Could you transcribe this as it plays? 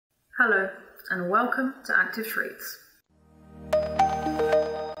Hello and welcome to ActivTrades.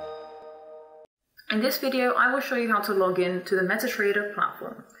 In this video, I will show you how to log in to the MetaTrader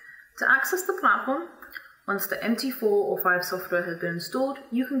platform. To access the platform, once the MT4 or 5 software has been installed,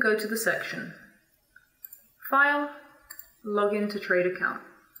 you can go to the section File, Login to Trade Account.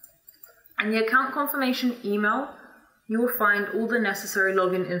 In the account confirmation email, you will find all the necessary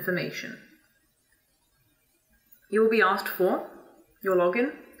login information. You will be asked for your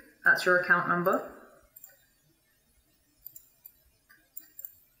login, that's your account number,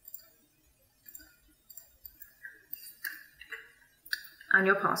 and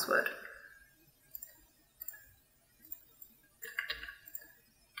your password.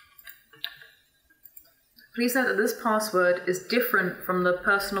 Please note that this password is different from the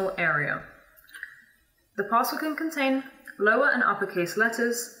personal area. The password can contain lower and uppercase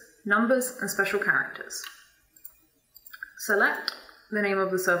letters, numbers, and special characters. Select the name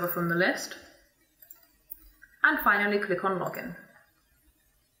of the server from the list, and finally click on Login.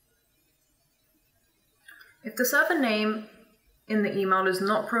 If the server name in the email is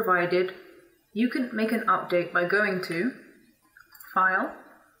not provided, you can make an update by going to File,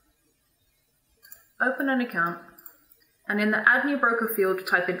 Open an Account, and in the Add New Broker field,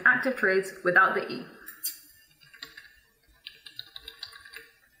 type in ActivTrades without the E.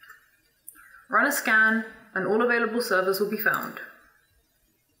 Run a scan, and all available servers will be found.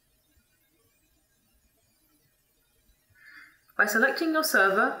 By selecting your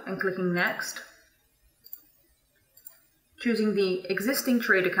server and clicking Next, choosing the Existing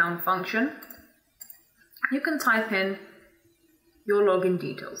Trade Account function, you can type in your login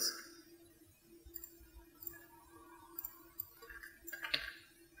details.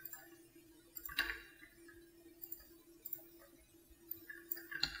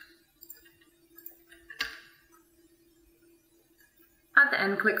 At the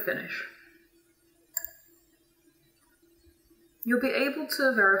end, click Finish. You'll be able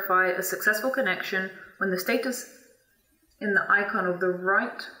to verify a successful connection when the status in the icon of the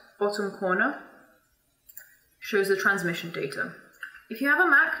right bottom corner shows the transmission data. If you have a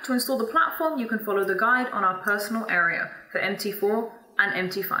Mac, to install the platform, you can follow the guide on our personal area for MT4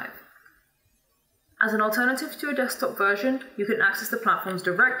 and MT5. As an alternative to a desktop version, you can access the platforms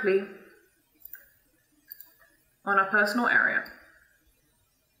directly on our personal area.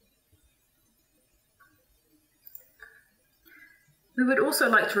 We would also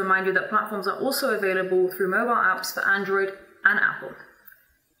like to remind you that platforms are also available through mobile apps for Android and Apple.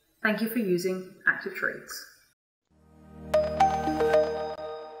 Thank you for using ActivTrades.